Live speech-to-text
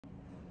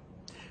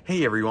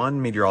Hey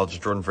everyone,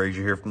 meteorologist Jordan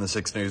Frazier here from the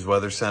 6 News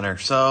Weather Center.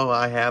 So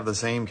I have the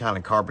same kind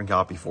of carbon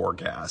copy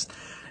forecast.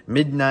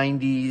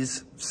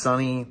 Mid-90s,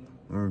 sunny,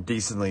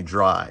 decently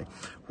dry.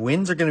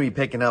 Winds are going to be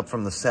picking up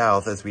from the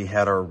south as we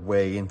head our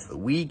way into the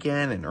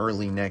weekend and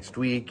early next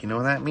week. You know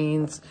what that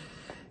means?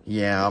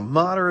 Yeah,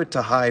 moderate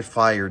to high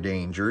fire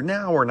danger.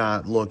 Now we're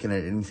not looking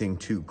at anything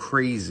too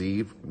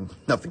crazy,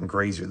 nothing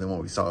crazier than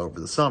what we saw over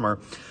the summer.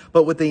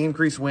 But with the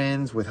increased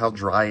winds, with how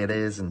dry it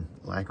is and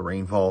lack of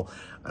rainfall,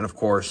 and of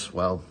course,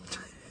 well,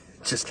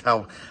 just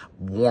how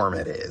warm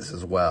it is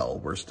as well.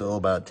 We're still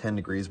about 10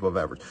 degrees above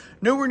average.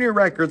 Nowhere near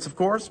records, of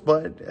course,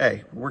 but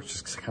hey, we're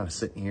just kind of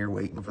sitting here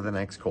waiting for the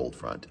next cold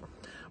front.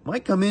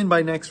 Might come in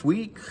by next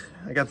week.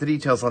 I got the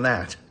details on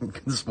that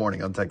this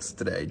morning on Texas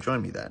Today.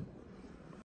 Join me then.